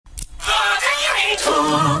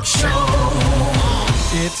Talk Show.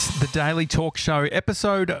 It's the Daily Talk Show,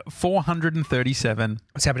 episode 437.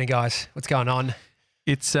 What's happening, guys? What's going on?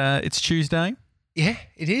 It's Tuesday. Yeah,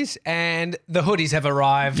 it is. And the hoodies have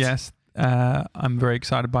arrived. Yes, I'm very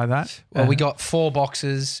excited by that. Well, we got 4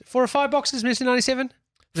 or 5 boxes, Mr. 97?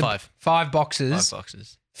 5. 5 boxes. 5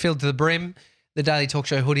 boxes. Filled to the brim. The Daily Talk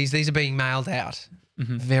Show hoodies, these are being mailed out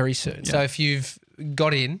very soon. Yeah. So if you've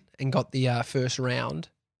got in and got the first round,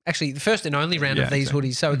 actually the first and only round of these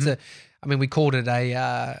hoodies. So it's we called it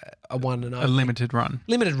a one and only. A limited run.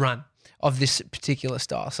 Limited run of this particular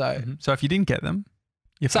style. So So if you didn't get them,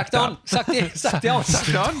 you sucked fucked on. up. Sucked in. Sucked on.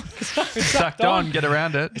 Sucked on. Sucked on. Get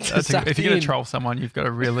around it. If you're going to troll someone, you've got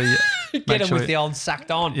to really Get make them sure with the old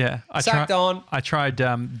sucked on. Yeah, Sucked on. I tried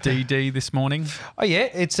DiDi this morning. Oh yeah,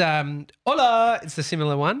 it's hola. It's the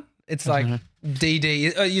similar one. It's like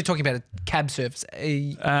DiDi. You're talking about a cab service,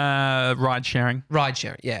 Ride sharing, ride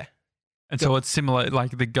sharing. Yeah. and so it's similar.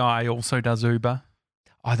 Like the guy also does Uber.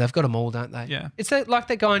 Oh, they've got them all, don't they? Yeah. It's like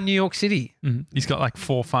that guy in New York City. He's got like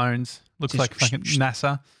 4 phones. Looks Just like fucking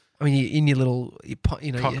NASA I mean, you're in your little,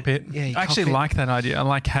 cockpit. your I actually cockpit. like that idea. I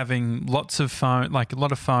like having lots of like a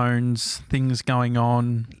lot of phones, things going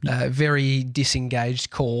on. Very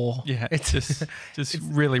disengaged core. Yeah, it's just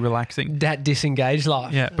really relaxing. That disengaged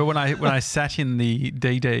life. Yeah, but when I sat in the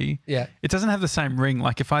DD, Yeah. it doesn't have the same ring.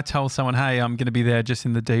 Like if I tell someone, "Hey, I'm going to be there just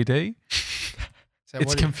in the DD," So it's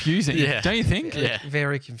what confusing, Yeah. don't you think? Yeah.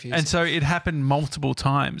 very confusing. And so it happened multiple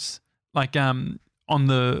times. Like on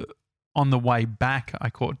the way back, I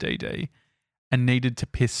caught DD and needed to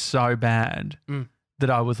piss so bad that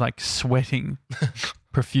I was like sweating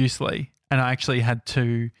profusely, and I actually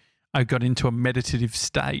I got into a meditative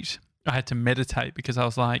state. I had to meditate because I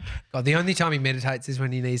was like, God, the only time he meditates is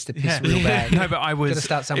when he needs to piss real bad. No, but I was. Gotta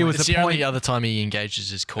start It somewhere. was It's the the only point. other time he engages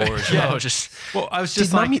his core as Yeah. well. Just Well, I was Did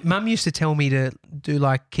just like, Mum used to tell me to do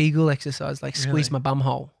like Kegel exercise, like squeeze Really? my bum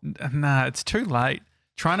hole. nah, it's too late.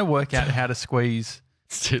 Trying to work out how to squeeze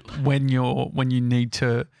it's too late. when you need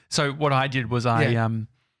to. So what I did was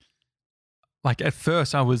like at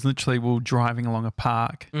first I was literally we were driving along a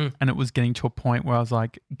park and it was getting to a point where I was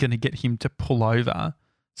like going to get him to pull over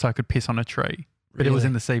so I could piss on a tree. But it was Really?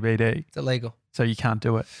 in the CBD, It's illegal. so you can't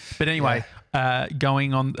do it. But anyway,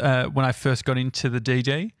 going on when I first got into the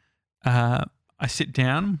DD, I sit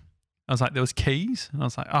down. I was like, there was keys, and I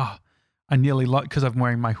was like, oh, I nearly because I'm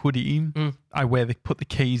wearing my hoodie. I put the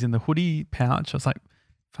keys in the hoodie pouch. I was like,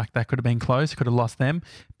 fuck, that could have been close. I could have lost them.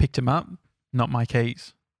 Picked them up, not my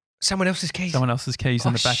keys. Someone else's keys. Someone else's keys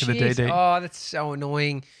in the back of the shit. DD. Oh, that's so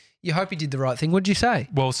annoying. You hope you did the right thing. What did you say?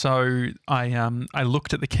 Well, so I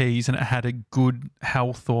looked at the keys and it had a Good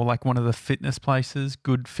Health or like one of the fitness places,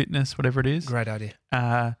 Good Fitness, whatever it is, Great idea.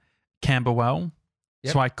 Camberwell.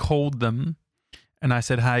 Yep. So I called them and I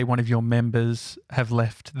said, hey, one of your members have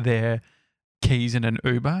left their keys in an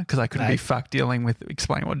Uber because I couldn't be fucked dealing with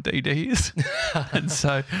explaining what DD is. And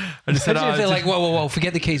so I just said, Imagine if they're like, whoa,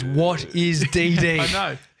 forget the keys. What is DD? I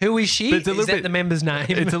know. Who is she? But it's a Is little that bit- the member's name?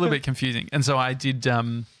 It's a little bit confusing. And so I did,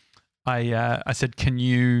 I said, can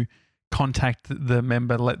you contact the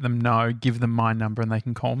member, let them know, give them my number and they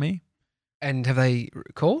can call me. And have they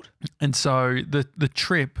called? And so the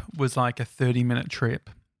trip was like a 30-minute trip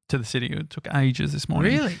to the city. It took ages this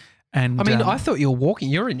morning. Really? And I mean, I thought you were walking.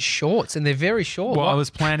 You're in shorts and they're very short. well, What? I was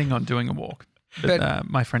planning on doing a walk, but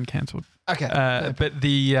my friend cancelled. Okay. But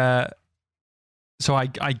so I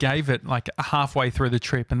gave it like halfway through the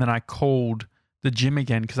trip, and then I called the gym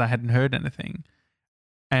again because I hadn't heard anything.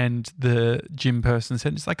 And the gym person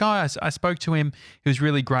said, it's like, oh, I spoke to him. He was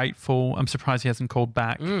really grateful. I'm surprised he hasn't called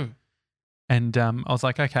back. And I was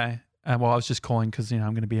like, okay. Well, I was just calling because, I'm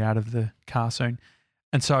going to be out of the car soon.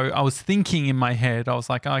 And so I was thinking in my head, I was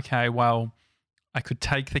like, okay, well, I could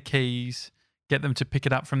take the keys, get them to pick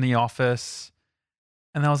it up from the office.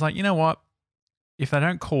 And I was like, you know what? If they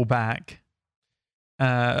don't call back,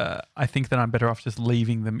 I think that I'm better off just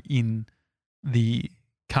leaving them in the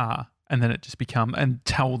car. And then it just and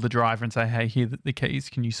tell the driver and say, hey, here are the keys.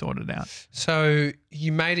 Can you sort it out? So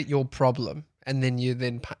you made it your problem and then you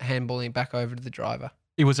handballing it back over to the driver.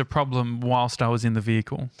 It was a problem whilst I was in the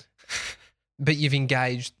vehicle. But you've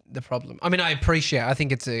engaged the problem. I mean, I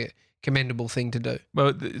think it's a commendable thing to do.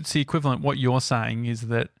 Well, it's the equivalent. What you're saying is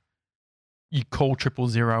that you call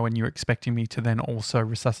 000 and you're expecting me to then also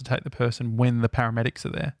resuscitate the person when the paramedics are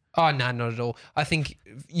there. Oh, no, not at all. I think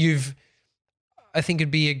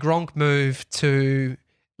it'd be a Gronk move to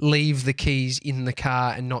leave the keys in the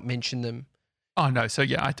car and not mention them. Oh, no. So,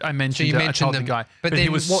 yeah, I mentioned you I mentioned told them, the guy. but But he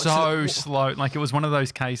then was what's so the- slow. Like, it was one of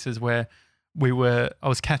those cases where I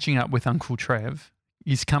was catching up with Uncle Trev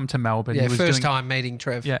He's come to Melbourne. Yeah, he was first time meeting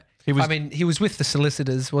Trev. Yeah, he was. I mean, he was with the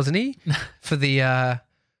solicitors, wasn't he? for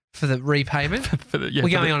the repayment. We're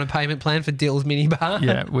going on a payment plan for Dill's minibar.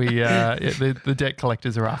 Yeah, the debt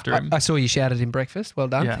collectors are after him. I saw you shouted in breakfast. Well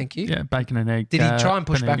done, thank you. Yeah, bacon and egg. Did he try and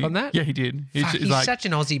push panini. back on that? Yeah, he did. He's like, such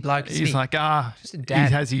an Aussie bloke. Isn't he's he? like, just a dad.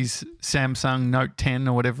 he has his Samsung Note 10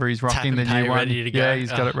 or whatever he's rocking, the Tap and new pay one. ready to go. Yeah,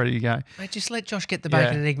 he's got it ready to go. Mate, just let Josh get the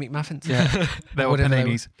bacon and egg McMuffins. Yeah, they were Whatever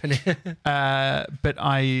paninis. But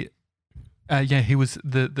he was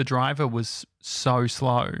the driver was so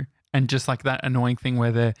slow, and just like that annoying thing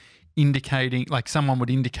where they're indicating, like someone would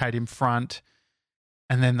indicate in front,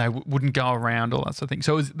 and then they wouldn't go around, all that sort of thing.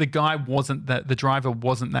 So the driver wasn't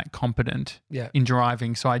that competent in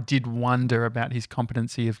driving. So I did wonder about his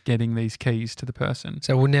competency of getting these keys to the person.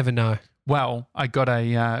 So we'll never know. Well, I got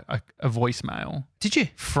a voicemail. Did you?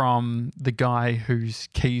 From the guy whose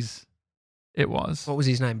keys it was. What was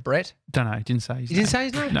his name? Brett? Don't know. He didn't say his name. He didn't say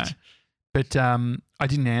his name? No. But I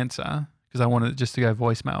didn't answer because I wanted it just to go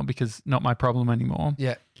voicemail because not my problem anymore.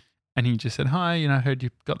 Yeah. And he just said, hi, I heard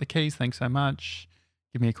you got the keys. Thanks so much.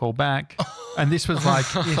 Give me a call back. And this was like,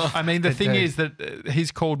 I mean, the thing is that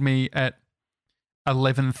he's called me at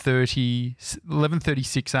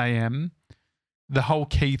 11:36 a.m. The whole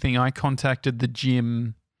key thing, I contacted the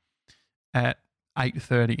gym at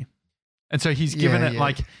 8:30. And so he's given it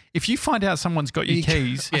like, if you find out someone's got your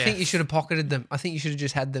keys. I think you should have pocketed them. I think you should have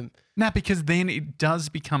just had them. No, because then it does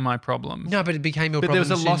become my problem. No, but it became your but problem.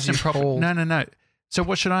 There was a loss in problem. No. So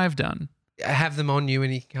what should I have done? Have them on you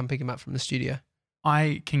and you can come pick them up from the studio.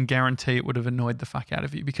 I can guarantee it would have annoyed the fuck out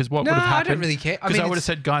of you because what would have happened? I don't really care. Because I would have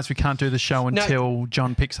said, guys, we can't do the show until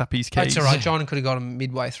John picks up his keys. That's all right. John could have got them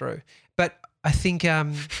midway through. But I think, I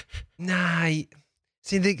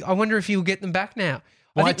wonder if he'll get them back now.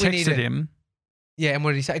 Well, I texted him. Yeah, and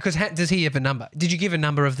what did he say? Because does he have a number? Did you give a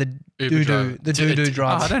number of the doo-doo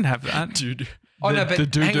driver? I don't have that. Doo-doo. Oh, no,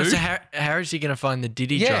 but hang on, so how is he going to find the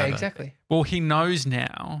DiDi driver? Yeah, exactly. Well, he knows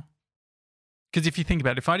now. Because if you think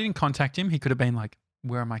about it, if I didn't contact him, he could have been like,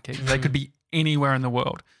 where are my keys? They could be anywhere in the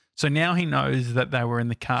world. So now he knows that they were in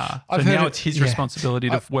the car. So now it's his responsibility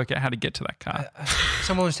to work out how to get to that car.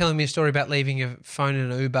 Someone was telling me a story about leaving your phone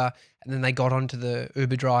in an Uber and then they got onto the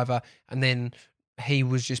Uber driver and then he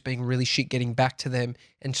was just being really shit getting back to them.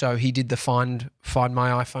 And so he did the find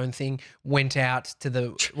my iPhone thing, went out to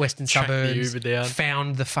the western suburbs,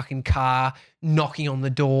 found the fucking car, knocking on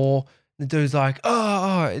the door. The dude's like,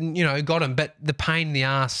 and, got him. But the pain in the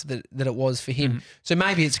ass that it was for him. Mm. So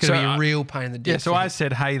maybe it's going to be a real pain in the dick. Yeah, so I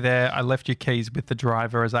said, hey there, I left your keys with the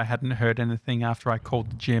driver as I hadn't heard anything after I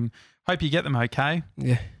called the gym. Hope you get them okay.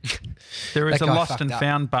 Yeah. There is a lost and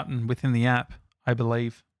found button within the app, I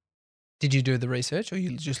believe. Did you do the research or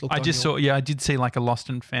you just looked I did see like a lost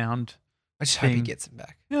and found I just hope he gets them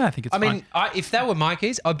back. Yeah, I think it's fine. If that were my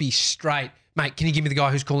keys, I'd be straight. Mate, can you give me the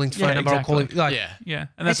guy who's calling phone number? Exactly. I'll call him. Yeah.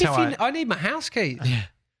 And that's how I need my house keys. Yeah.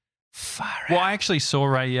 Far out. Well, I actually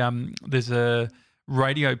saw there's a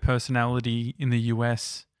radio personality in the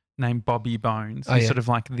US named Bobby Bones. He's sort of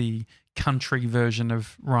like the country version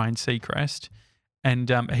of Ryan Seacrest.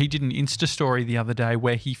 And he did an Insta story the other day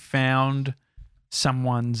where he found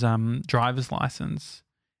someone's driver's license,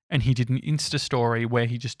 and he did an Insta story where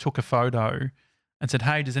he just took a photo and said,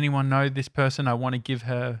 hey, does anyone know this person? I want to give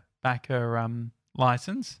her back her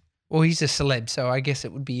license. Well, he's a celeb, so I guess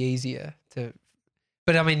it would be easier to.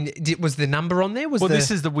 But I mean, was the number on there?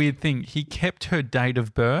 This is the weird thing. He kept her date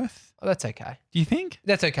of birth. Oh, that's okay. Do you think?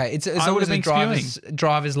 That's okay. It's always the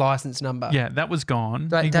driver's license number. Yeah, that was gone.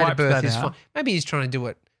 Date of birth is fine. Maybe he's trying to do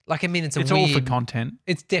it. Like, I mean, it's all for content.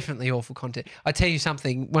 It's definitely all for content. I tell you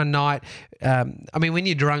something, one night, when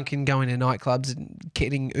you're drunk and going to nightclubs and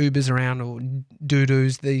getting Ubers around or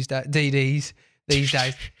doo-doos these days, DDs these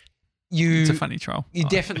days, it's a funny troll. You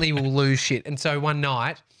definitely will lose shit. And so one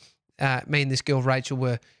night, me and this girl, Rachel,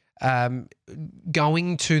 were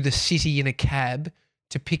going to the city in a cab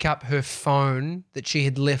to pick up her phone that she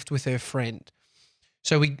had left with her friend.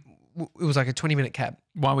 So it was like a 20-minute cab.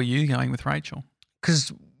 Why were you going with Rachel?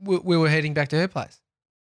 Because we were heading back to her place.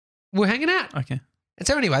 We're hanging out. Okay. And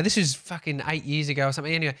so anyway, this was fucking 8 years ago or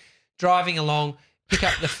something. Anyway, driving along, pick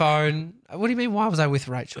up the phone. What do you mean, why was I with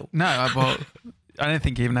Rachel? No, I don't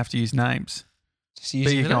think you even have to use names. Just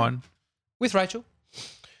use you go on. With Rachel.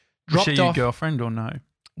 Was she your girlfriend or no?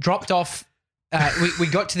 Dropped off. We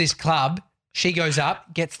got to this club. She goes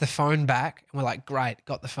up, gets the phone back, and we're like, great,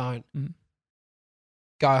 got the phone. Mm.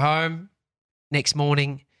 Go home. Next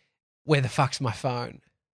morning, where the fuck's my phone?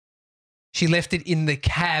 She left it in the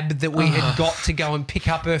cab that we had got to go and pick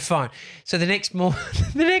up her phone. So the next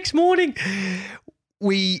morning,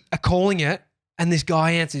 we are calling it, and this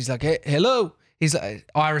guy answers. He's like, hey, hello. He's like,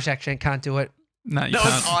 Irish accent, can't do it. No, you That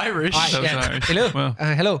was can't. Irish. That was Irish. Hello. Well,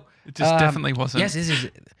 Hello. it just definitely wasn't. Yes,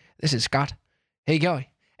 this is Scott. Here you go.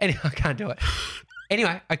 Anyway, I can't do it.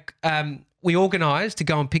 Anyway, we organised to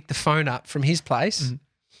go and pick the phone up from his place. Mm-hmm.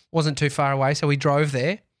 Wasn't too far away, so we drove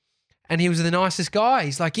there. And he was the nicest guy.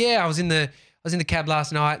 He's like, yeah, I was in the cab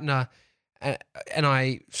last night, and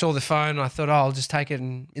I saw the phone. And I thought, oh, I'll just take it,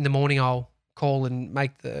 and in the morning I'll call and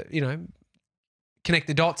make connect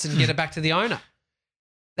the dots and get it back to the owner.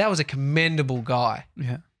 That was a commendable guy.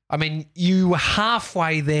 Yeah. I mean, you were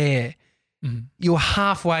halfway there. Mhm. You were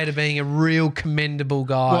halfway to being a real commendable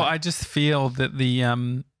guy. Well, I just feel that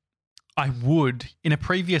I would in a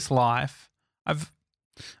previous life. I've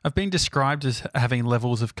been described as having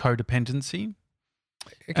levels of codependency.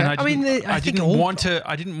 okay. And I think didn't all- want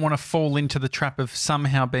to fall into the trap of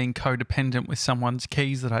somehow being codependent with someone's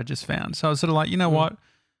keys that I just found. So I was sort of like, you know what,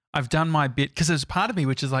 I've done my bit, because there's part of me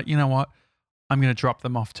which is like, you know what, I'm going to drop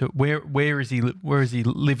them off to where is he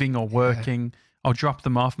living or working? I'll drop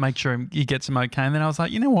them off, make sure he gets them okay. And then I was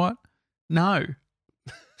like, you know what, no.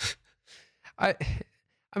 I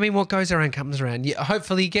mean, what goes around comes around. Yeah,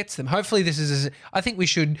 hopefully he gets them. Hopefully this is. I think we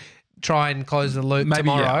should try and close the loop Maybe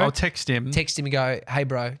tomorrow. yeah, I'll text him. Text him and go, hey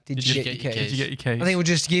bro, did you get your keys? Did you get your keys? I think we'll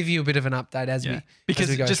just give you a bit of an update as we because as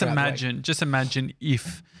we go just throughout the week. imagine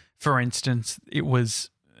if, for instance, it was,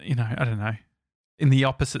 I don't know, in the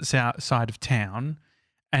opposite side of town,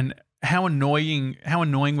 and how annoying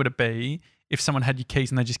would it be if someone had your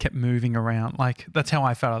keys and they just kept moving around? Like, that's how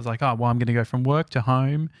I felt. I was like, oh well, I'm going to go from work to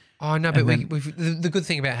home. Oh no, but then- the good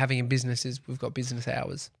thing about having a business is we've got business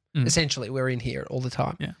hours. Essentially, we're in here all the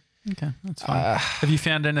time. Yeah. Okay, that's fine. Have you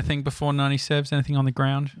found anything before 97s? Anything on the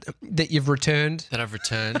ground? That you've returned. That I've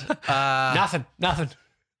returned. Nothing.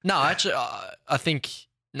 No, actually, I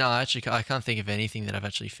can't think of anything that I've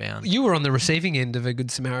actually found. You were on the receiving end of a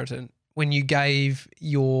Good Samaritan when you gave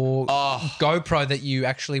your GoPro that you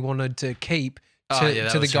actually wanted to keep to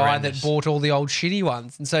the was guy horrendous. that bought all the old shitty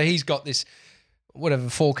ones. And so he's got this,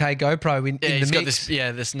 4K GoPro in Yeah, the he's got mix.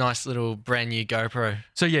 this nice little brand new GoPro.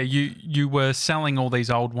 So yeah, you were selling all these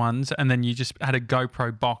old ones, and then you just had a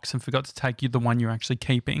GoPro box and forgot to take you the one you're actually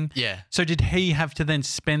keeping. Yeah. So did he have to then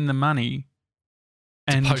spend the money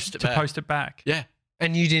and post it back. Yeah.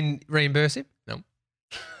 And you didn't reimburse him?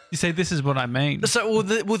 You see, this is what I mean. So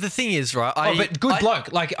the thing is, right? But good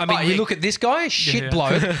bloke. Like, I mean, we look at this guy, shit yeah.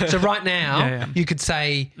 bloke. So right now, Yeah. you could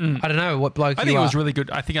say, I don't know what bloke I you think it are. was really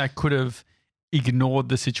good. I think I could have ignored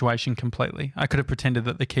the situation completely. I could have pretended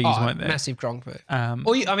that the keys weren't there. Massive gronk move.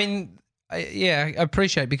 Or I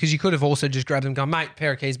appreciate, because you could have also just grabbed them and gone, mate,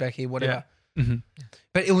 pair of keys back here, whatever.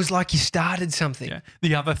 But it was like you started something. yeah.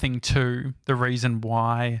 The other thing too, the reason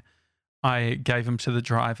why I gave them to the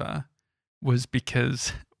driver was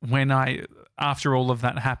because after all of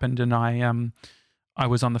that happened and I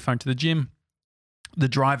was on the phone to the gym, the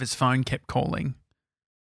driver's phone kept calling,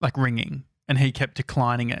 like ringing, and he kept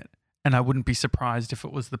declining it. And I wouldn't be surprised if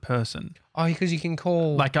it was the person. Oh, because you can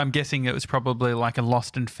call. Like, I'm guessing it was probably like a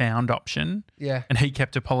lost and found option. Yeah. And he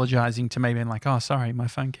kept apologizing to me, being like, oh, sorry, my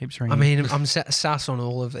phone keeps ringing. I mean, I'm sus on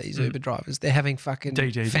all of these Uber drivers. They're having fucking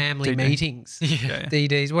DiDi. family DiDi. meetings. Yeah.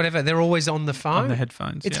 DDs, whatever. They're always on the phone. On the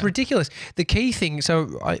headphones. It's yeah. ridiculous. The key thing,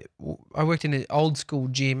 so I worked in an old school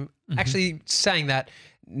gym. Actually, saying that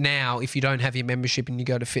now, if you don't have your membership and you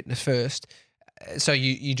go to Fitness First, so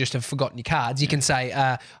you just have forgotten your cards, you can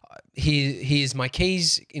say, here's my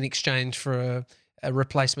keys in exchange for a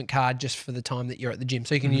replacement card just for the time that you're at the gym.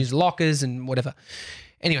 So you can use lockers and whatever.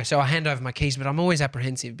 Anyway, so I hand over my keys, but I'm always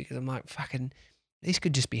apprehensive because I'm like, fucking, these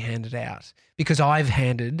could just be handed out, because I've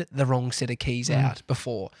handed the wrong set of keys out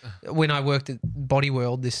before. When I worked at Body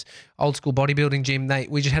World, this old school bodybuilding gym,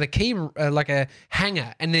 we just had a key, like a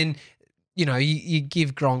hanger, and then you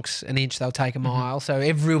give Gronks an inch, they'll take a mile. So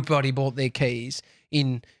everybody bought their keys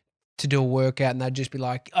in to do a workout, and they'd just be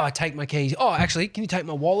like, oh, take my keys. Oh, actually, can you take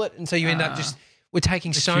my wallet? And so you end up we're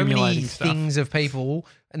taking so many accumulating stuff. things of people,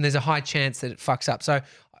 and there's a high chance that it fucks up. So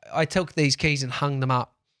I took these keys and hung them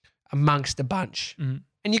up amongst a bunch.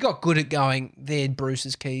 And you got good at going, they're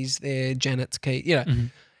Bruce's keys, they're Janet's keys,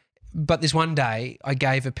 But this one day, I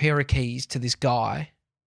gave a pair of keys to this guy,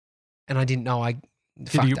 and I didn't know I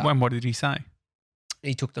fucked up. And what did he say?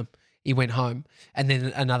 He took them. He went home, and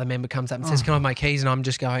then another member comes up and says, can I have my keys? And I'm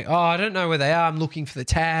just going, oh, I don't know where they are. I'm looking for the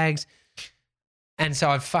tags. And so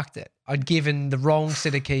I'd fucked it. I'd given the wrong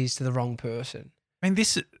set of keys to the wrong person. I mean,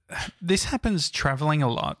 this happens traveling a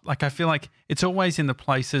lot. Like, I feel like it's always in the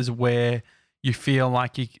places where you feel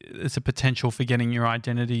like there's a potential for getting your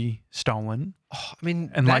identity stolen. Oh, I mean,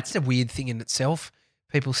 And that's a weird thing in itself.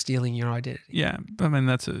 People stealing your identity. Yeah, I mean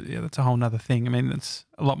that's a whole nother thing. I mean that's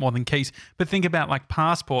a lot more than keys. But think about like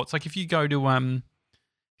passports. Like if you go to if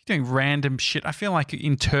you're doing random shit. I feel like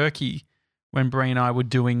in Turkey when Bree and I were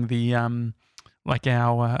doing the like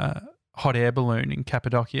our hot air balloon in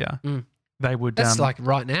Cappadocia, they would. That's like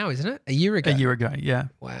right now, isn't it? A year ago. A year ago, yeah.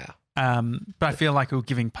 Wow. But I feel like we were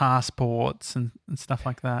giving passports and stuff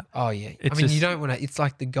like that. Oh yeah. It's I mean, you just- don't want to. It's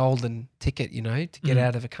like the golden ticket, to get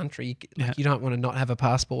out of a country. You don't want to not have a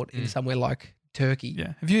passport in somewhere like Turkey.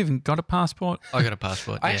 Yeah. Have you even got a passport? I got a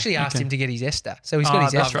passport. I yeah. actually asked Okay. him to get his ESTA, so he's got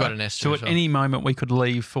his that's ESTA. I've got an Esther So as at well. any moment we could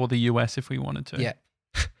leave for the US if we wanted to. Yeah.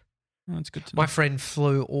 Oh, that's good to know. My friend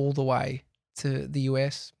flew all the way to the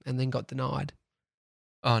US and then got denied.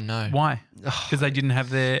 Oh no. Why? Oh, Because they didn't have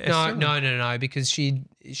their No. Because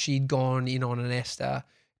she'd gone in on an ESTA,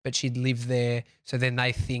 but she'd lived there. So then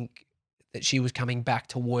they think that she was coming back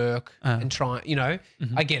to work and trying. Mhm.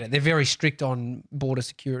 I get it. They're very strict on border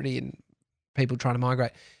security and people trying to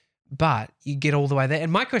migrate. But you get all the way there.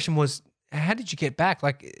 And my question was, how did you get back?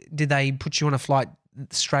 Like, did they put you on a flight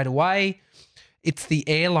straight away? It's the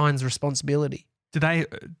airline's responsibility. Do they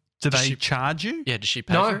she- charge you? Yeah, does she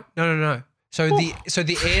pay for No. So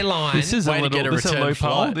the airline. This is Way to get a this is a return loophole.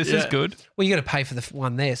 flight. This is Yeah. good. Well, you got to pay for the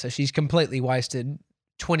one there. So she's completely wasted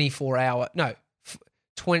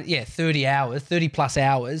 30 hours, 30 plus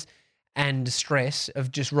hours and stress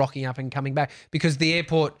of just rocking up and coming back because the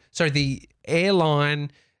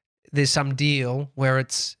airline, there's some deal where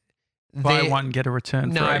it's Buy one, get a return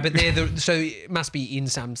No, free. but so it must be in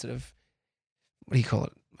some sort of, what do you call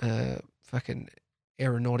it? Fucking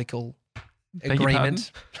aeronautical Beg your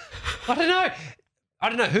agreement. I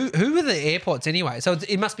don't know. Who are the airports anyway? So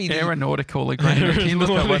it must be the Aeronautical agreement. Can you look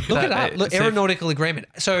up what Look it that up. Look, is? aeronautical agreement.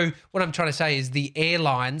 So what I'm trying to say is the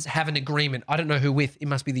airlines have an agreement. I don't know who with. It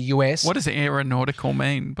must be the US. What does aeronautical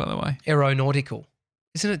mean, by the way? Aeronautical?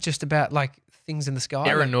 Isn't it just about like things in the sky?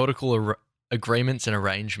 aeronautical agreements and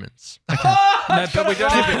arrangements? No, but we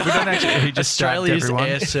don't actually. He just Australia's everyone.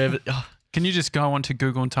 air service. Oh, Can you just go onto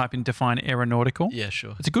Google and type in define aeronautical? yeah,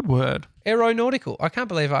 sure. It's a good word. Aeronautical. I can't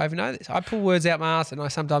believe I even know this. I pull words out my ass and I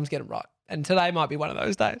sometimes get them right. And today might be one of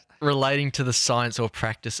those days. Relating to the science or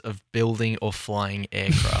practice of building or flying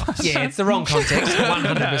aircraft. Yeah, it's the wrong context.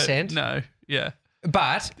 100%. No. Yeah.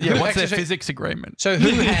 But Yeah. What's their actually- physics agreement? So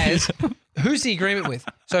who's the agreement with?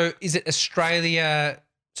 So is it Australia?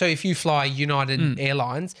 So if you fly United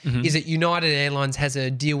Airlines, is it United Airlines has a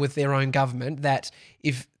deal with their own government that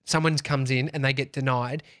if someone comes in and they get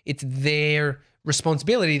denied, it's their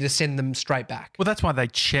responsibility to send them straight back? Well, that's why they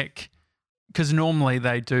check, because normally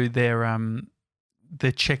they do their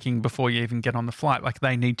checking before you even get on the flight. Like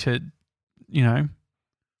they need to,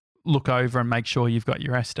 look over and make sure you've got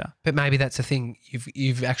your ESTA. But maybe that's the thing.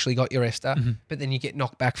 You've actually got your ESTA, but then you get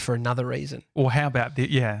knocked back for another reason. Or how about the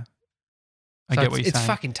I So get what you're it's saying.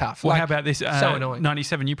 fucking tough. Well, Like, how about this? so annoying.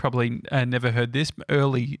 97, you probably never heard this.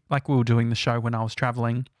 Early, like we were doing the show when I was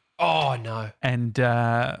traveling, Oh no. and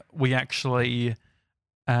we actually,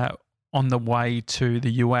 on the way to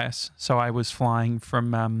the US, so I was flying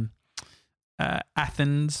from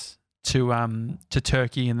Athens to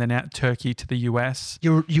Turkey and then out Turkey to the US.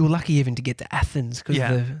 You were lucky even to get to Athens because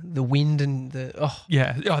Yeah. the wind and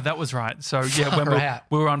Yeah. Oh, that was right. So yeah, when Far out.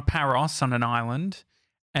 we were on Paros on an island,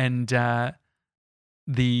 and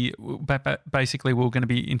basically we were going to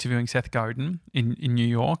be interviewing Seth Godin in New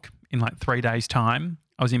York in like 3 days' time.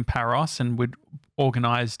 I was in Paros and we'd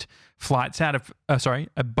organised flights out of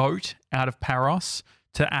a boat out of Paros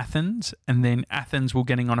to Athens, and then Athens we're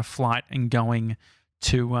getting on a flight and going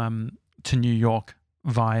to New York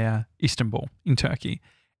via Istanbul in Turkey.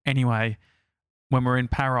 Anyway, when we're in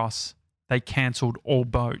Paros, they cancelled all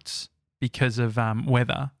boats because of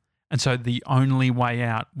weather. And so the only way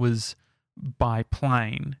out was by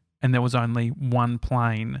plane. And there was only one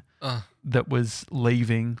plane that was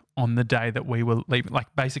leaving on the day that we were leaving.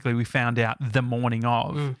 Like basically we found out the morning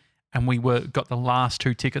of and we got the last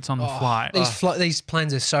 2 tickets on the flight. these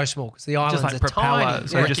planes are so small because the islands Just like are tiny.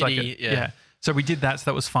 propellers. Yeah. Or just like Rickety, yeah. So we did that. So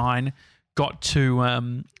that was fine. Got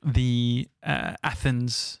to the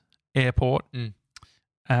Athens airport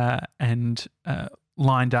and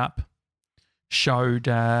lined up, showed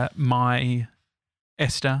my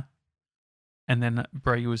ESTA, and then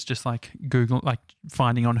Brie was just like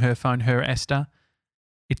finding on her phone her ESTA.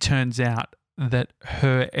 It turns out that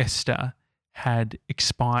her ESTA had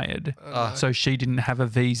expired, so she didn't have a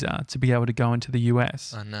visa to be able to go into the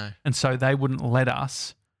US. Oh no. And so they wouldn't let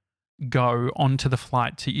us go onto the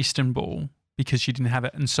flight to Istanbul because she didn't have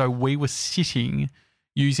it. And so we were sitting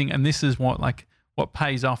using, and this is what what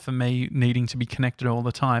pays off for me needing to be connected all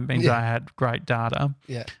the time means Yeah. I had great data.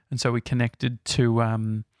 Yeah. And so we connected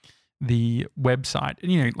to the website.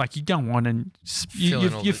 And, you know, like you go on and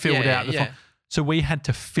you filled out the form. So we had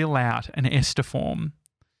to fill out an ESTA form.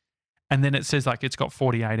 And then it says like it's got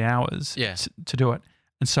 48 hours to do it.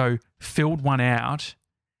 And so filled one out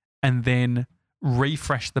and then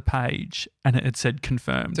refreshed the page and it said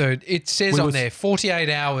confirmed. Dude, it says on there 48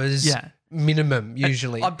 hours minimum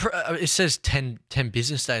usually. It says 10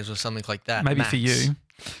 business days or something like that. Maybe max. for you.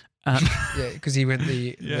 Yeah, because he went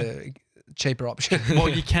the cheaper option. Well,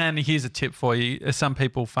 you can. Here's a tip for you. Some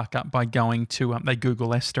people fuck up by going to they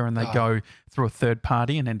Google ESTA and they go through a third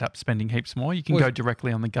party and end up spending heaps more. You can go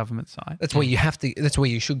directly on the government site. That's where you have to. That's where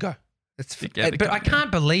you should go. But I can't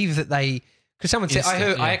believe that they. Because someone said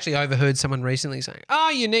I actually overheard someone recently saying, "Oh,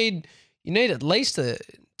 you need at least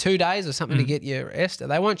 2 days or something to get your ESTA.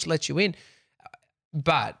 They won't let you in."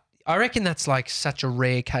 But I reckon that's like such a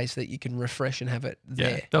rare case that you can refresh and have it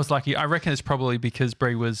there. Yeah, that was lucky. I reckon it's probably because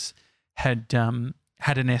Brie had an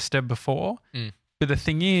ESTA before. But the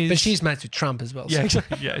thing is, but she's mates with Trump as well. Yeah, so.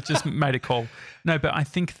 yeah, it just made a call. No, but I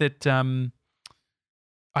think that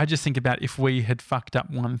I just think about if we had fucked up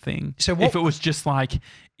one thing. So if it was just like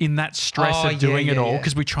in that stress of doing it all,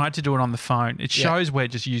 because we tried to do it on the phone, it shows where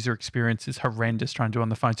just user experience is horrendous trying to do it on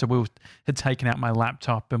the phone. So we had taken out my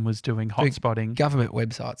laptop and was doing hotspotting. Government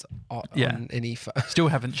websites on any phone. Still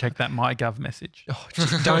haven't checked that MyGov message. Oh,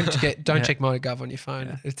 don't check MyGov on your phone.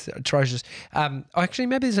 Yeah. It's atrocious. Actually,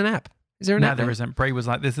 maybe there's an app. Is there an app? No, there isn't. Brie was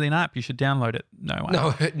like, "There's an app. You should download it."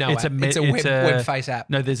 No, it's a web face app.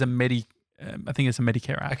 No, there's a I think it's a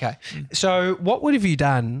Medicare app. Okay. So what would have you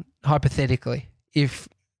done hypothetically if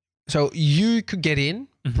you could get in,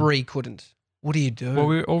 Brie couldn't? What do you do? Well,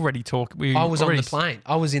 we already talked. I was on the plane.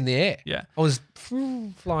 I was in the air. Yeah. I was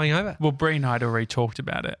flying over. Well, Brie and I had already talked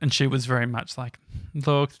about it and she was very much like,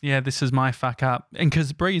 "Look, this is my fuck up." And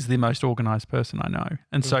because Brie is the most organised person I know.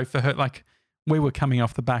 And so for her, like, we were coming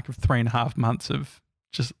off the back of 3.5 months of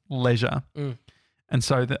just leisure. And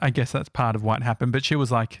so I guess that's part of what happened. But she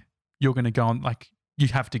was like, "You're going to go on, like, you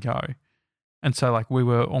have to go." And so, like, we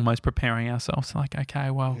were almost preparing ourselves. Like,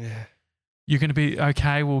 okay, well, you're going to be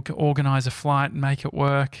okay. We'll organise a flight and make it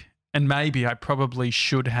work. And maybe I probably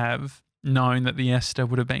should have known that the ESTA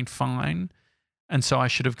would have been fine. And so I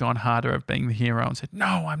should have gone harder at being the hero and said,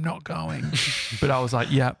 "No, I'm not going." But I was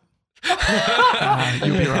like, "Yep,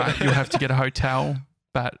 you'll be right. You'll have to get a hotel,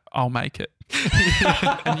 but I'll make it."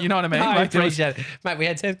 And you know what I mean? I appreciate it. Mate, we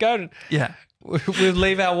had Seth Godin. Yeah. We'll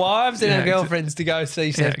leave our wives and our girlfriends to go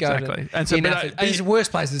see Seth Godin. Exactly. And so, these are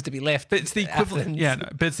worst places to be left. But it's the equivalent.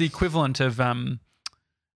 But it's the equivalent of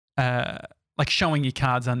like showing your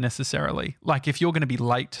cards unnecessarily. Like if you're going to be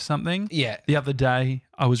late to something. Yeah. The other day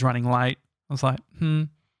I was running late. I was like, 9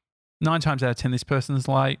 times out of 10 this person is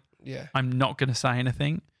late. Yeah. I'm not going to say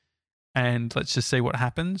anything, and let's just see what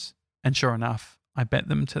happens. And sure enough, I bet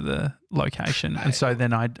them to the location. And so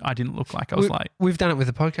then I didn't look like I was late. We've done it with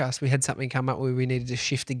the podcast. We had something come up where we needed to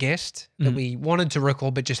shift a guest that we wanted to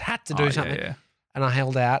record but just had to do something. Yeah. And I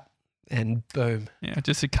held out and boom. Yeah,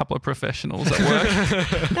 just a couple of professionals at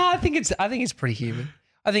work. No, I think it's pretty human.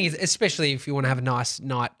 I think it's especially if you want to have a nice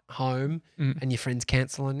night home and your friends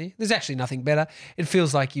cancel on you. There's actually nothing better. It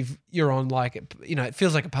feels like you're on like, it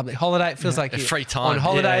feels like a public holiday. It feels like you're free time on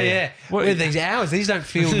holiday. Yeah. With these hours, these don't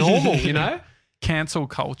feel normal, Cancel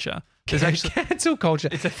culture. There's actually cancel culture.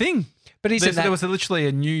 It's a thing. But there was literally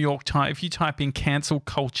a New York Times. If you type in cancel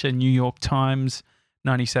culture New York Times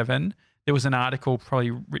 97, there was an article probably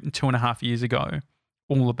written 2.5 years ago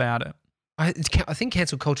all about it. I think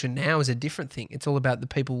cancel culture now is a different thing. It's all about the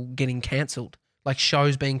people getting cancelled, like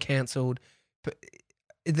shows being cancelled. But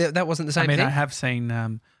that wasn't the same thing? I have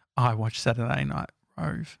seen, I watched Saturday Night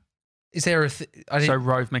Rove. Is there so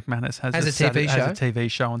Rove McManus has a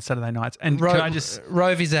TV show on Saturday nights. And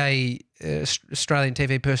Rove is a Australian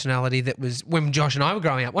TV personality that was, when Josh and I were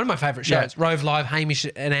growing up, one of my favourite shows. Yeah. Rove Live, Hamish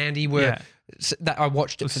and Andy were, that I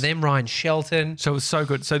watched it for them, Ryan Shelton. So it was so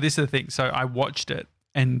good. So this is the thing. So I watched it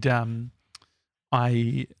and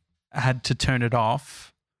I had to turn it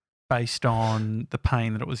off based on the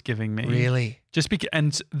pain that it was giving me. Really?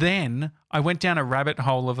 And then I went down a rabbit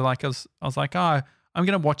hole of like, I was like, oh, I'm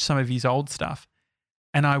going to watch some of his old stuff.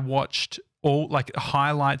 And I watched all like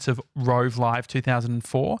highlights of Rove Live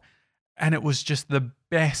 2004. And it was just the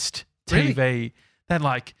best TV. Really? They had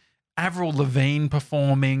like Avril Lavigne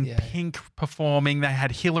performing, Pink performing. They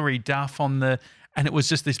had Hilary Duff on and it was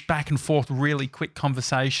just this back and forth, really quick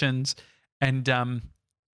conversations. And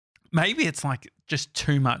maybe it's like just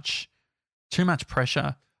too much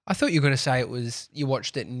pressure. I thought you were going to say it was you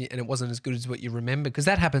watched it and it wasn't as good as what you remember, because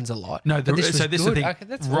that happens a lot. No, But this was so this is good. the thing. Okay,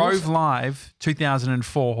 that's Rove awesome. Live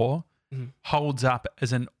 2004 holds up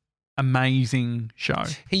as an amazing show.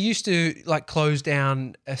 He used to like close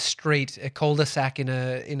down a street, a cul-de-sac in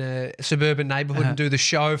a suburban neighborhood and do the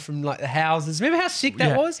show from like the houses. Remember how sick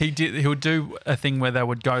that was? He would do a thing where they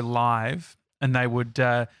would go live and they would.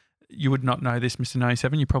 You would not know this, Mr.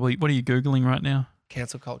 97. You probably. What are you googling right now?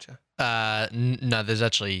 Cancel culture. No, there's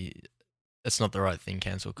actually. It's not the right thing.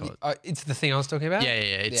 Cancel culture. It's the thing I was talking about. Yeah.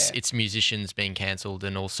 It's musicians being cancelled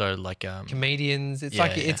and also like Comedians. It's Yeah,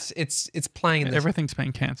 like yeah. it's playing in the. Everything's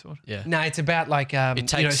been cancelled. yeah. No, it's about like someone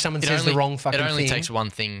it says only- the wrong fucking It only thing. takes one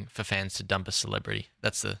thing for fans to dump a celebrity.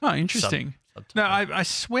 That's the. Oh, interesting. subtitle. No, I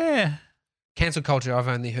swear. Cancel culture, I've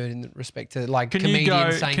only heard in respect to like Can you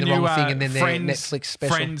comedians go? saying Can the wrong you thing and then their friends, Netflix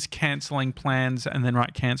special. friends cancelling plans and then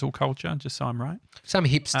write cancel culture? Just so I'm right. Some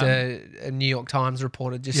hipster New York Times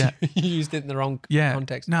reporter just Yeah. used it in the wrong Yeah.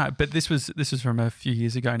 context. No, but this was from a few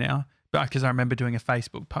years ago now. But because I remember doing a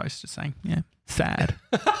Facebook post just saying, yeah, sad,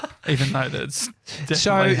 even though that's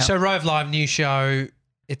definitely So Rove Live new show.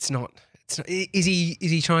 It's not. Is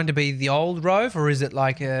he trying to be the old Rove, or is it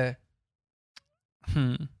like a?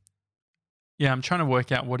 Yeah, I'm trying to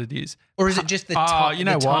work out what it is. Or is it just the, you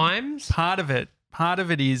know the what? times? Part of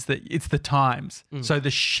it is that it's the times. So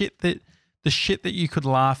the shit that you could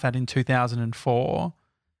laugh at in 2004,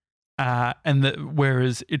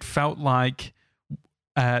 whereas it felt like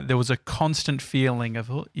there was a constant feeling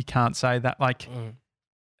of you can't say that, like,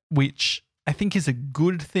 which I think is a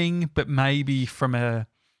good thing, but maybe from a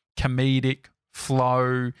comedic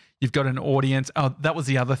flow, you've got an audience. Oh, that was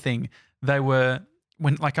the other thing. They were.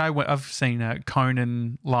 I've seen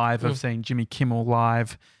Conan live, I've seen Jimmy Kimmel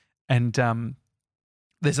live, and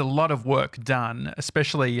there's a lot of work done,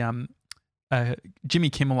 especially Jimmy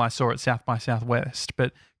Kimmel I saw at South by Southwest,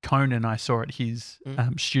 but Conan I saw at his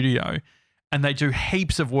studio, and they do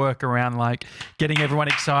heaps of work around like getting everyone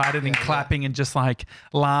excited and clapping and just like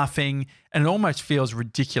laughing, and it almost feels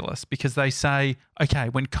ridiculous because they say, okay,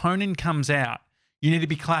 when Conan comes out, you need to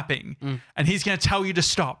be clapping and he's going to tell you to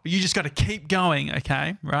stop. You just got to keep going,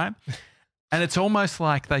 okay? Right? And it's almost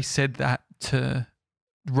like they said that to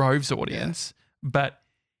Rove's audience. But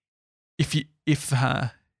if you're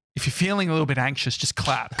feeling a little bit anxious, just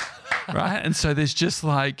clap, right? And so there's just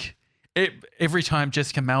like every time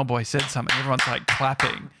Jessica Malboy said something, everyone's like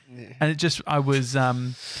clapping.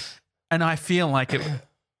 And and I feel like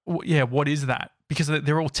what is that? Because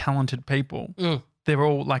they're all talented people. They're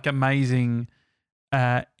all like amazing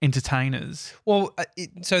entertainers. Well,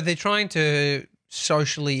 so they're trying to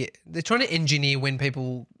engineer when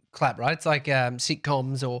people clap, right? It's like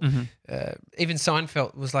sitcoms or even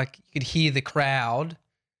Seinfeld was like you could hear the crowd.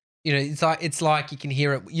 You know, it's like you can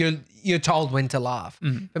hear it. You're told when to laugh,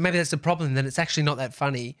 but maybe that's the problem. That it's actually not that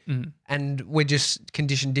funny, and we're just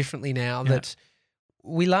conditioned differently now that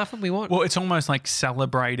we laugh when we want. Well, it's almost like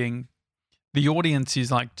celebrating. The audience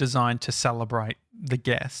is like designed to celebrate the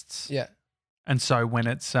guests. Yeah. And so when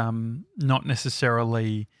it's not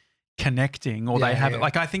necessarily connecting or they have it,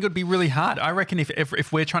 like I think it would be really hard. I reckon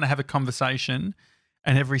if we're trying to have a conversation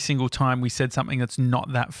and every single time we said something that's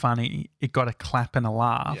not that funny, it got a clap and a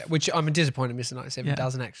laugh. Yeah, which I'm disappointed Mr. 97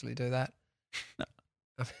 doesn't actually do that. No.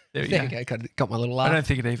 There you go. Got my little laugh. I don't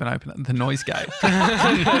think it even opened the noise gate.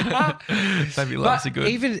 Maybe loves are good.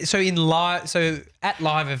 Even so, at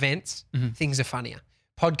live events, things are funnier.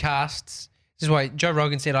 Podcasts. This is why Joe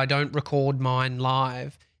Rogan said, I don't record mine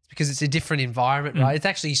live. It's because it's a different environment, right? It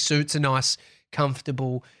actually suits a nice,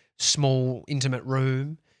 comfortable, small, intimate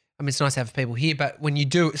room. I mean, it's nice to have people here, but when you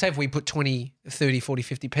do, say if we put 20, 30, 40,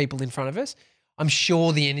 50 people in front of us, I'm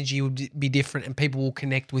sure the energy would be different and people will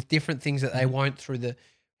connect with different things that they won't through the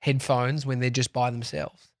headphones when they're just by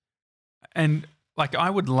themselves. And like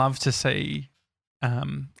I would love to see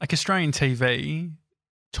like Australian TV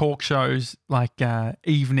talk shows, like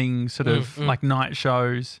evening sort of like night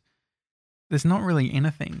shows. There's not really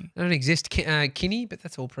anything. They don't exist. Kinney, but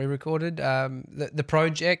that's all pre-recorded. The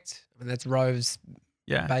project, I mean, that's Rove's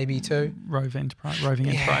baby too. Roving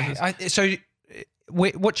Enterprises.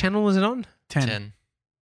 What channel was it on? 10.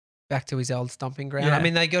 Back to his old stomping ground. Yeah. I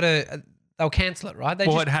mean, they'll cancel it, right?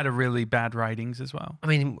 It had a really bad ratings as well. I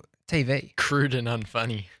mean, TV. Crude and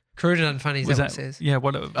unfunny. Crude and unfunny is that what it says? Yeah,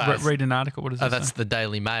 read an article. What is that? That's the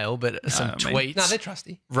Daily Mail, but some tweets. No, they're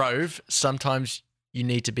trusty. Rove, sometimes you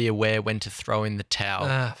need to be aware when to throw in the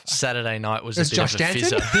towel. Saturday night was a bit Josh of a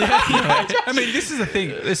Jansen? fizzer. I mean, this is the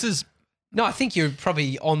thing. No, I think you're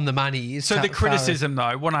probably on the money. So the criticism,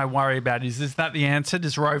 though, what I worry about is that the answer?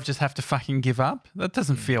 Does Rove just have to fucking give up? That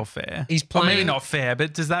doesn't feel fair. He's playing. Or maybe not fair,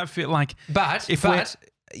 but does that feel like? But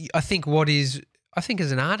I think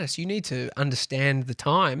as an artist, you need to understand the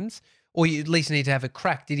times, or you at least need to have a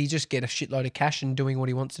crack. Did he just get a shitload of cash and doing what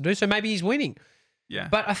he wants to do? So maybe he's winning. Yeah.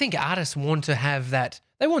 But I think artists want to have that.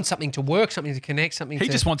 They want something to work, something to connect, He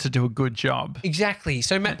just wants to do a good job. Exactly.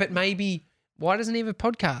 So, but maybe why doesn't he have a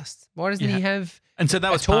podcast? Why doesn't he have and so that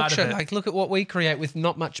a was talk part show? of it. Like, look at what we create with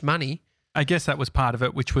not much money. I guess that was part of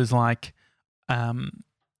it, which was like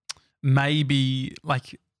maybe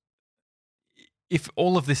like if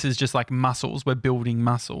all of this is just like muscles, we're building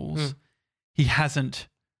muscles, he hasn't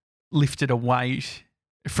lifted a weight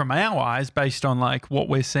from our eyes based on like what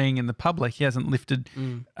we're seeing in the public. He hasn't lifted,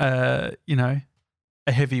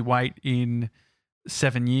 a heavy weight in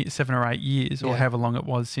 7 or 8 years or however long it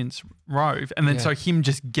was since Rove. And then so him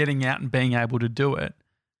just getting out and being able to do it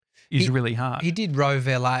is really hard. He did Rove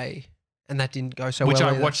LA and that didn't go so well. Which I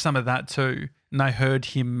either. watched some of that too. And I heard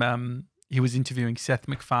him, he was interviewing Seth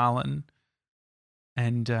MacFarlane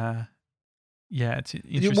and it's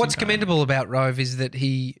interesting. What's commendable about Rove is that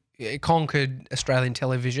he conquered Australian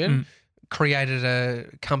television, created a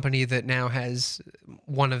company that now has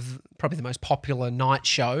one of probably the most popular night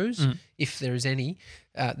shows, if there is any,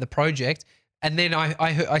 The Project. And then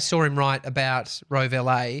I saw him write about Rove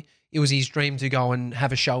LA. It was his dream to go and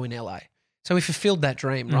have a show in LA. So he fulfilled that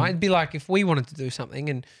dream, right? It'd be like if we wanted to do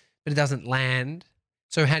something but it doesn't land.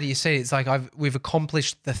 So how do you see it? It's like we've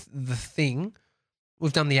accomplished the thing.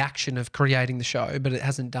 We've done the action of creating the show, but it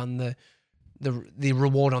hasn't done the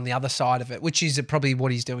reward on the other side of it, which is probably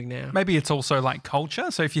what he's doing now. Maybe it's also like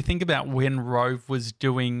culture. So if you think about when Rove was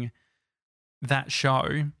doing that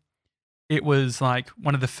show, it was like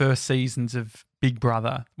one of the first seasons of Big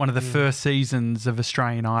Brother, one of the first seasons of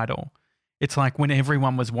Australian Idol. It's like when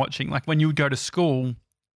everyone was watching, like when you would go to school,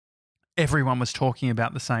 everyone was talking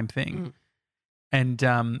about the same thing. And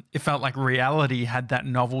it felt like reality had that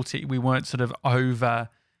novelty. We weren't sort of over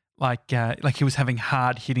like he was having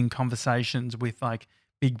hard-hitting conversations with like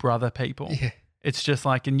Big Brother people. Yeah. It's just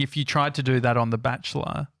like, and if you tried to do that on The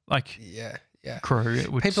Bachelor, like crew,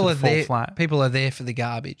 it would people sort of are fall there, flat. People are there for the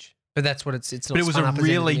garbage, but that's what it's not. But it was a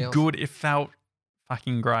really good. It felt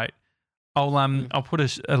fucking great. I'll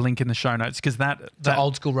put a link in the show notes because the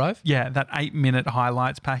old school Rove. Yeah, that 8-minute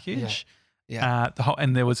highlights package. Yeah.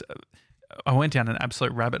 And there was. I went down an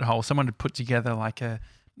absolute rabbit hole. Someone had put together like a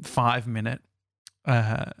 5-minute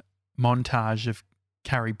montage of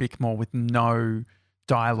Carrie Bickmore with no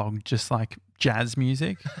dialogue, just like jazz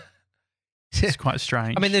music. It's quite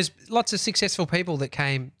strange. I mean, there's lots of successful people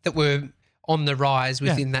that were on the rise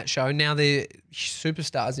within that show. Now they're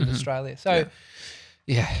superstars in Australia. So,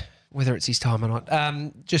 whether it's his time or not.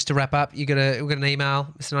 Just to wrap up, we've got an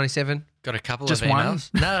email, Mr. 97. Got a couple just of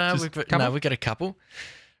emails. One? We've got a couple.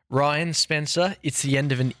 Ryan Spencer, it's the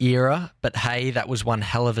end of an era, but hey, that was one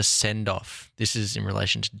hell of a send-off. This is in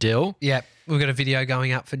relation to Dill. Yeah, we've got a video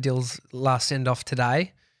going up for Dill's last send-off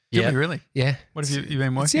today. Yeah, really? Yeah. What have you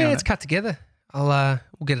been working on? Yeah, it's cut together. We'll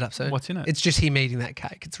get it up soon. What's in it? It's just him eating that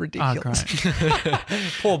cake. It's ridiculous. Oh, great.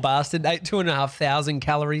 Poor bastard. 2,500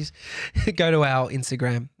 calories. Go to our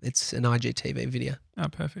Instagram. It's an IGTV video. Oh,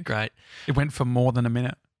 perfect. Great. It went for more than a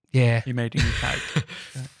minute. Yeah. You eating the cake.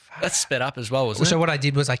 That's sped up as well, wasn't it? So what I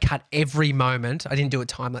did was I cut every moment. I didn't do it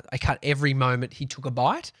time. I cut every moment he took a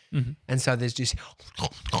bite. And so there's just,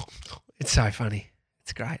 it's so funny.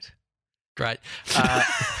 It's great. Great.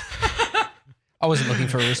 I wasn't looking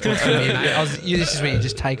for a response from you, mate. This is where you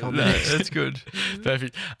just take on the next. That's good.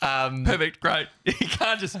 Perfect. Perfect. Great. You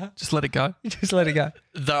can't just let it go. Just let it go.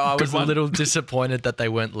 Though I was a little disappointed that they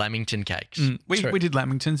weren't Lamington cakes. We did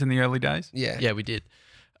Lamingtons in the early days. Yeah, we did.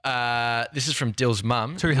 This is from Dill's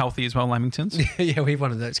mum. Too healthy as well, Lamingtons. Yeah, we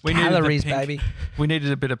wanted those calories, baby. We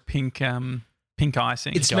needed a bit of pink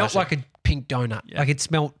icing. It smelled like a pink donut. Yeah. Like it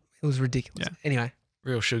was ridiculous. Yeah. Anyway.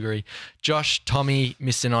 Real sugary. Josh, Tommy,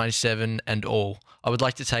 Mr. 97 and all. I would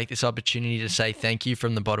like to take this opportunity to say thank you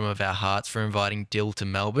from the bottom of our hearts for inviting Dill to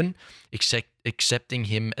Melbourne, accepting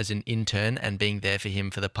him as an intern and being there for him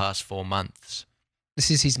for the past 4 months. This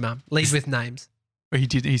is his mum. Lead with names. He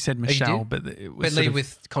did. He said Michelle, but it was lead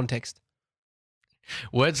with context.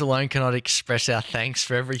 Words alone cannot express our thanks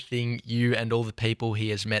for everything you and all the people he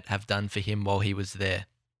has met have done for him while he was there.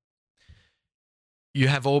 You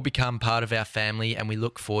have all become part of our family and we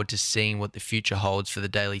look forward to seeing what the future holds for the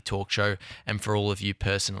Daily Talk Show and for all of you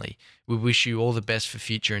personally. We wish you all the best for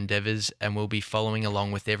future endeavours and we'll be following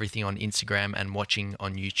along with everything on Instagram and watching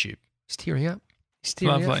on YouTube. He's tearing up.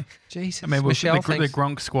 Lovely. Jesus. I mean, Michelle, the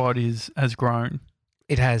Gronk squad has grown.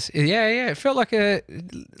 It has. Yeah. It felt like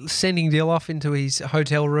sending Dill off into his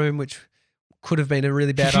hotel room, which could have been a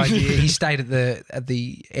really bad idea. He stayed at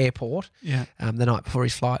the airport the night before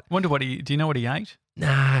his flight. Do you know what he ate?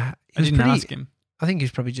 Nah, I didn't ask him. I think he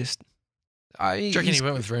was probably just. Do you reckon he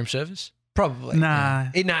went with room service? Probably. Nah.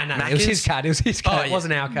 No. It was his card. Oh, It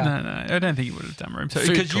wasn't our card. No, I don't think he would have done room service.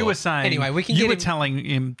 Food Because you court. were saying, Anyway, we can you get were him- telling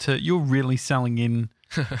him you're really selling in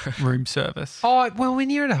room service. Oh, well, when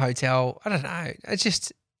you're at a hotel, I don't know. It's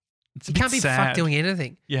just, It's a you bit can't be sad. fucked doing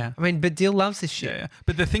anything. Yeah. I mean, but Dill loves this shit. Yeah.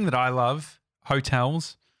 But the thing that I love,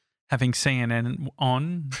 hotels, having CNN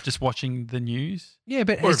on, just watching the news. Yeah,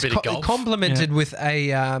 but Or a it's bit of golf. complemented with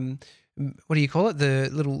a, what do you call it? The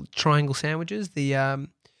little triangle sandwiches, the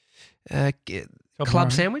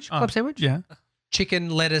club sandwich? Oh, Club sandwich? Yeah. Chicken,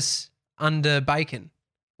 lettuce, under bacon.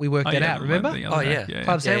 We worked that yeah, out, remember? the other Oh, day. yeah.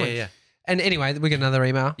 Club Yeah, sandwich. yeah. And anyway, we got another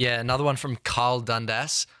email. Yeah, another one from Carl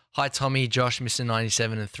Dundas. Hi, Tommy, Josh, Mr.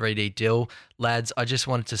 97 and 3D Dill. Lads, I just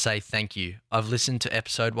wanted to say thank you. I've listened to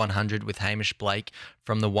episode 100 with Hamish Blake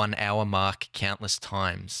from the 1 hour mark countless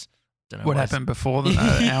times. Don't know What why happened before the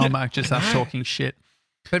hour mark? Just us talking shit.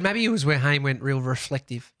 But maybe it was where Haim went real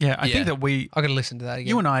reflective. Yeah, I Yeah. think that I got to listen to that again.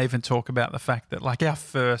 you and I even talk about the fact that like our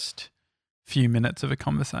first few minutes of a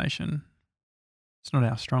conversation, it's not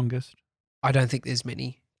our strongest. I don't think there's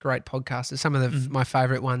many great podcasters. Some of my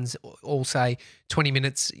favorite ones all say 20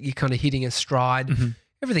 minutes, you're kind of hitting a stride. Mhm.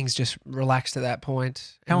 Everything's just relaxed at that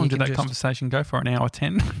point. How and long you did can that just- conversation go for? An hour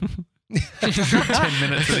 10? 10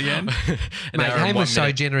 minutes at the end. Mate, Haim was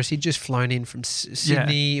so generous. He'd just flown in from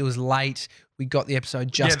Sydney. It was late. We got the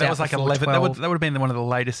episode just Yeah, that out was like before 11. 12. That would have been one of the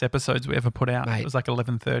latest episodes we ever put out. Mate. It was like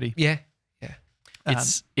 11:30. Yeah.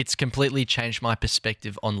 It's completely changed my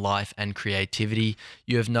perspective on life and creativity.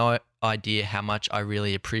 You have no idea how much I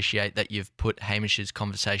really appreciate that you've put Hamish's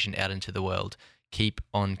conversation out into the world. Keep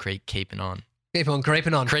on keeping on. Keep on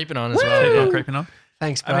creeping on. Creeping on as Keep well. on creeping on.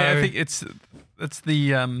 Thanks, bro. I mean, I think it's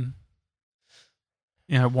the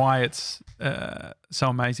why it's so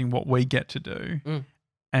amazing what we get to do,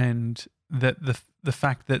 and that the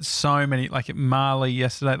fact that so many, like at Marley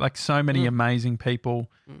yesterday, like so many amazing people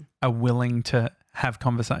are willing to have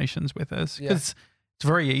conversations with us, because it's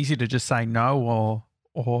very easy to just say no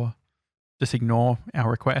or just ignore our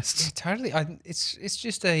requests. Yeah, totally. It's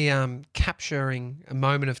just a capturing a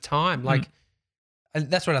moment of time. Like and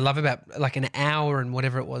that's what I love about like an hour and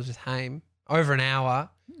whatever it was with Haim. Over an hour.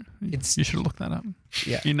 It's You should look that up.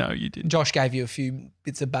 Yeah. You know you did. Josh gave you a few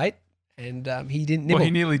bits of bait, and he didn't nibble. Well,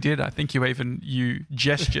 he nearly did. I think you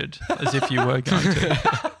gestured as if you were going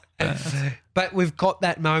to. But we've got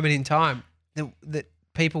that moment in time that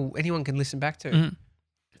anyone can listen back to. Mhm.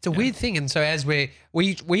 It's a weird thing, and so as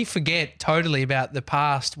we forget totally about the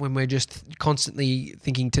past when we're just constantly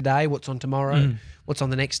thinking today, what's on tomorrow, what's on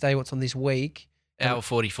the next day, what's on this week. Hour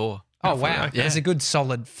 44. Oh wow, okay. that's a good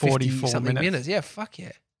solid 44 something minutes. minutes. Yeah, fuck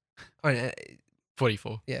yeah. Oh, no,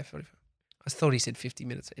 44. yeah, 44. I thought he said 50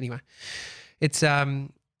 minutes. Anyway, it's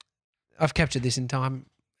I've captured this in time,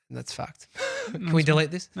 and that's fucked. Can we delete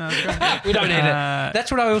this? No, it's great. We don't edit.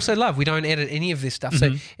 That's what I also love. We don't edit any of this stuff.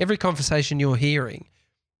 So every conversation you're hearing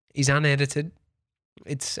is unedited.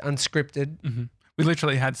 It's unscripted. We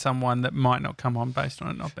literally had someone that might not come on based on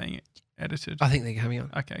it not being edited. I think they're coming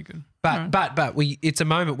on. Okay, good. But it's a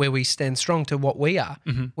moment where we stand strong to what we are.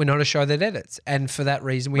 We're not a show that edits, and for that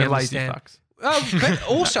reason, we We're lazy understand. fucks. Oh, but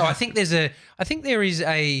also, I think there is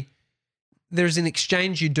an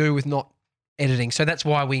exchange you do with not editing. So that's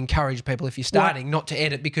why we encourage people, if you're starting, not to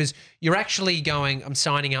edit, because you're actually going, I'm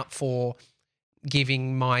signing up for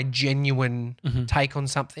giving my genuine take on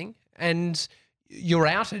something, and you're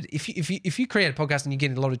outed. If you create a podcast and you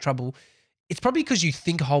get in a lot of trouble, it's probably because you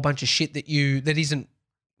think a whole bunch of shit that isn't.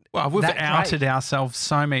 Well, we've that outed great. ourselves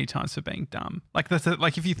so many times for being dumb. Like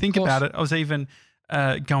like if you think Of course. about it, I was even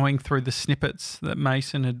going through the snippets that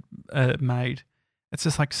Mason had made. It's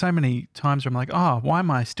just like so many times where I'm like, oh, why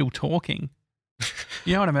am I still talking?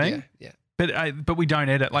 You know what I mean? Yeah. But we don't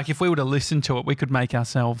edit. Like if we were to listen to it, we could make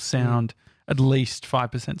ourselves sound at least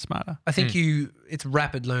 5% smarter. I think it's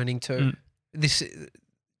rapid learning too. This,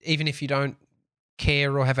 even if you don't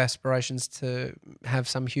care or have aspirations to have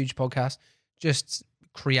some huge podcast, just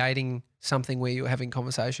creating something where you're having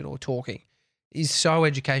conversation or talking is so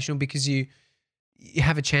educational, because you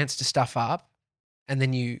have a chance to stuff up and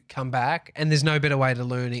then you come back, and there's no better way to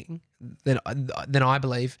learning than I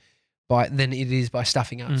believe than it is by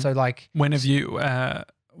stuffing up. So like, When have you?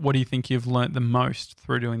 What do you think you've learnt the most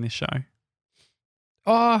through doing this show?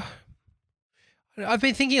 oh, I've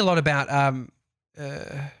been thinking a lot about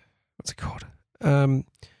what's it called?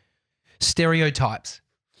 Stereotypes.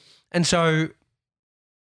 And so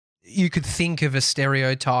you could think of a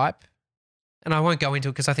stereotype, and I won't go into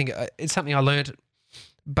it because I think it's something I learned,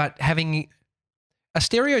 but are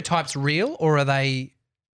stereotypes real, or are they,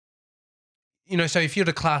 so if you're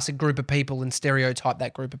to class a group of people and stereotype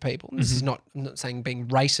that group of people, and this is not, I'm not saying being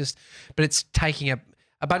racist, but it's taking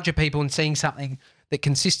a bunch of people and seeing something that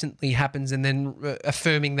consistently happens and then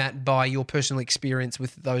affirming that by your personal experience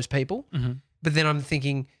with those people. But then I'm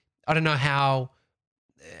thinking, I don't know how,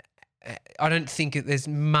 I don't think that there's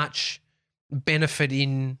much benefit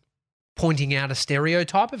in pointing out a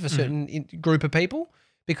stereotype of a certain group of people,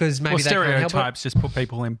 because maybe they can't help it. Stereotypes just put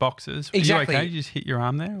people in boxes. Exactly. Are you okay? You just hit your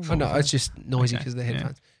arm there? Oh, no, it's just noisy because of the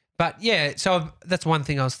headphones. But yeah, so that's one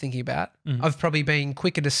thing I was thinking about. I've probably been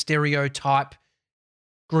quicker to stereotype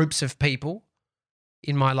groups of people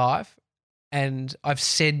in my life, and I've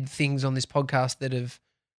said things on this podcast that have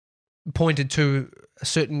pointed to a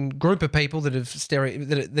certain group of people that have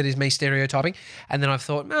that is me stereotyping, and then I've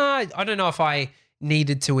thought, nah, I don't know if I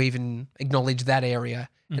needed to even acknowledge that area.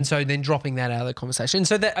 And so then dropping that out of the conversation.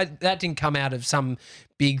 So that didn't come out of some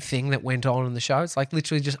big thing that went on in the show. It's like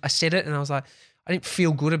literally just I said it and I was like, I didn't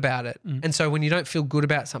feel good about it. And so when you don't feel good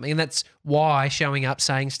about something, and that's why showing up,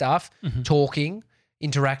 saying stuff, talking,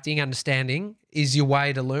 interacting, understanding is your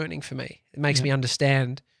way to learning for me. It makes me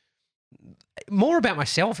understand more about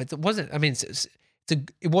myself. It wasn't, I mean,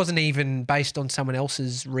 it wasn't even based on someone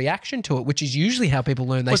else's reaction to it, which is usually how people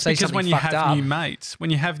learn. They say something fucked up.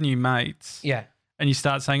 When you have new mates, yeah, and you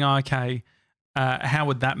start saying, oh, okay, how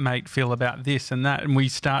would that mate feel about this and that? And we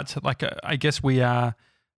start to I guess we are,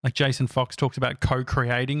 like Jason Fox talks about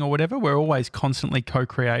co-creating or whatever. We're always constantly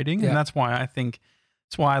co-creating. And that's why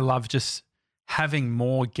I love just having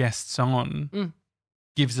more guests on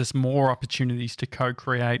gives us more opportunities to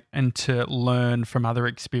co-create and to learn from other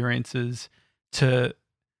experiences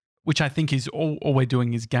which I think is all we're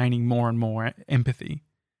doing is gaining more and more empathy.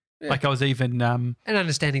 Yeah. Like I was even and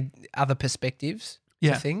understanding other perspectives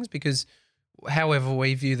to things, because however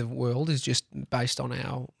we view the world is just based on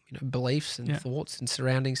our beliefs and thoughts and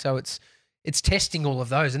surroundings. So it's testing all of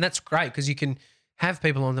those, and that's great because you can have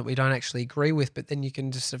people on that we don't actually agree with, but then you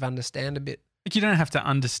can just sort of understand a bit. Like you don't have to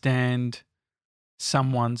understand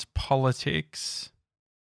someone's politics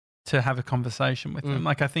to have a conversation with them.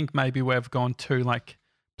 Like I think maybe we've gone too like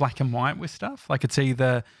black and white with stuff. Like it's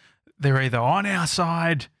they're either on our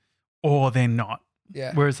side or they're not.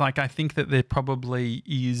 Yeah. Whereas like I think that there probably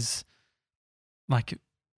is like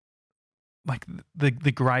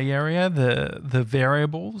the grey area, the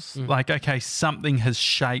variables. Like, okay, something has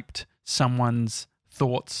shaped someone's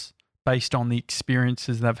thoughts based on the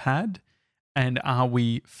experiences they've had. And are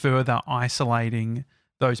we further isolating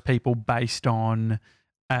those people based on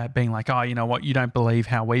being like, oh, you know what, you don't believe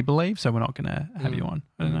how we believe, so we're not going to have you on.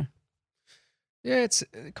 I don't know. Yeah, it's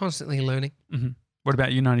constantly learning. What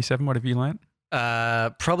about you, 97? What have you learned?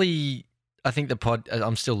 Probably, I think the pod,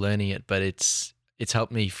 I'm still learning it, but it's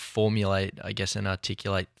helped me formulate, I guess, and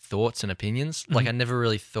articulate thoughts and opinions. Like I never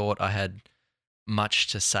really thought I had much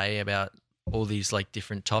to say about all these like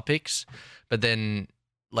different topics, but then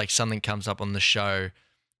like something comes up on the show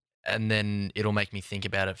and then it'll make me think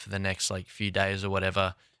about it for the next like few days or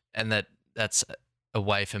whatever. And that's a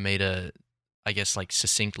way for me to, I guess, like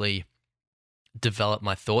succinctly develop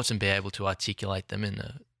my thoughts and be able to articulate them in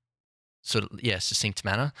a sort of, succinct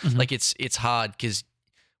manner. Like it's hard because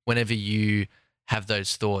whenever you have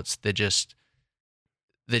those thoughts, they're just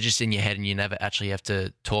in your head and you never actually have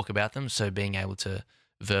to talk about them. So being able to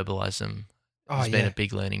verbalize them has been a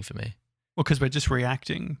big learning for me. Well, because we're just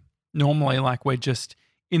reacting. Normally, like we're just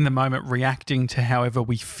in the moment reacting to however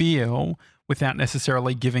we feel without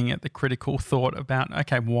necessarily giving it the critical thought about,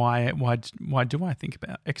 okay, why do I think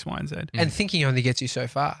about X, Y, and Z? And thinking only gets you so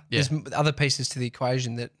far. Yeah. There's other pieces to the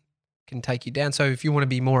equation that can take you down. So if you want to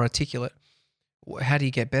be more articulate, how do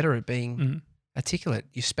you get better at being articulate?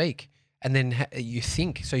 You speak and then you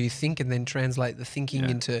think. So you think and then translate the thinking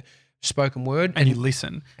into spoken word. And you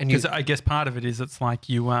listen. Because I guess part of it is it's like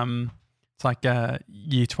you it's like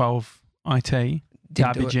year 12 IT,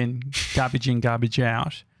 garbage in, garbage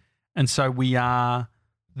out. And so we are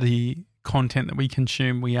the content that we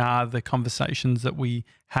consume. We are the conversations that we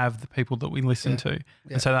have, the people that we listen to.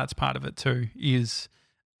 Yeah. And so that's part of it too, is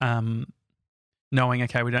knowing,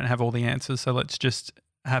 okay, we don't have all the answers, so let's just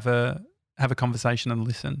have a conversation and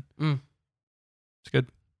listen. It's good.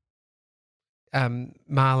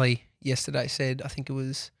 Marley yesterday said, I think it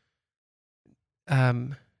was,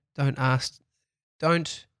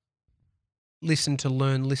 don't listen to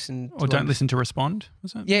learn, listen to don't listen to respond,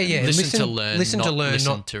 was it? Yeah. Listen to learn, listen not to learn,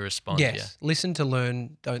 listen not to respond. Yes, Yeah. Listen to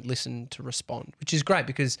learn, don't listen to respond, which is great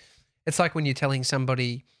because it's like when you're telling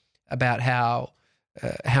somebody about how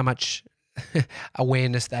much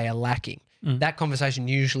awareness they are lacking. That conversation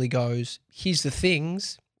usually goes, here's the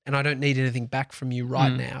things, and I don't need anything back from you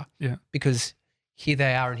right now. Yeah. Because here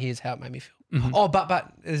they are and here's how it made me feel. Mhm. Oh,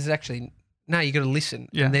 but there's actually no. You got to listen,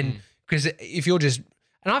 Yeah. and then because if you're just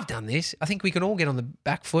and I've done this, I think we can all get on the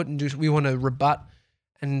back foot and we want to rebut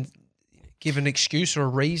and give an excuse or a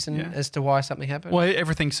reason as to why something happened. Well,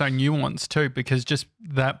 everything's so nuanced too, because just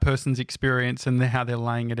that person's experience and how they're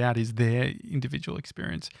laying it out is their individual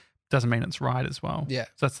experience. Doesn't mean it's right as well. Yeah.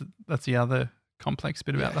 So that's the other complex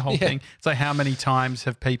bit about the whole thing. So how many times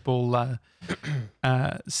have people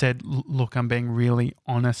said, "Look, I'm being really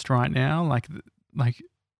honest right now," like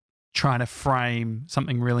trying to frame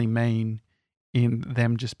something really mean in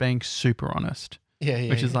them just being super honest.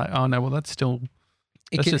 Which is like, oh no, well that's still.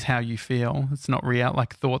 That's just how you feel. It's not real.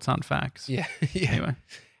 Like thoughts aren't facts. Yeah.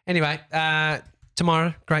 Anyway,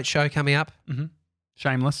 tomorrow, great show coming up. Mm-hmm.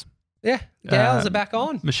 Shameless. Yeah, gals are back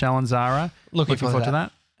on. Michelle and Zara. Looking forward to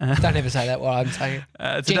that. Don't ever say that while I'm saying it.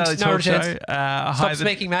 It's a Daily Talk Show. Stop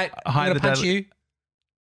speaking, mate. I'm going to punch you.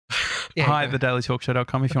 Hi at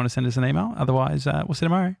thedailytalkshow.com if you want to send us an email. Otherwise, we'll see you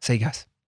tomorrow. See you guys.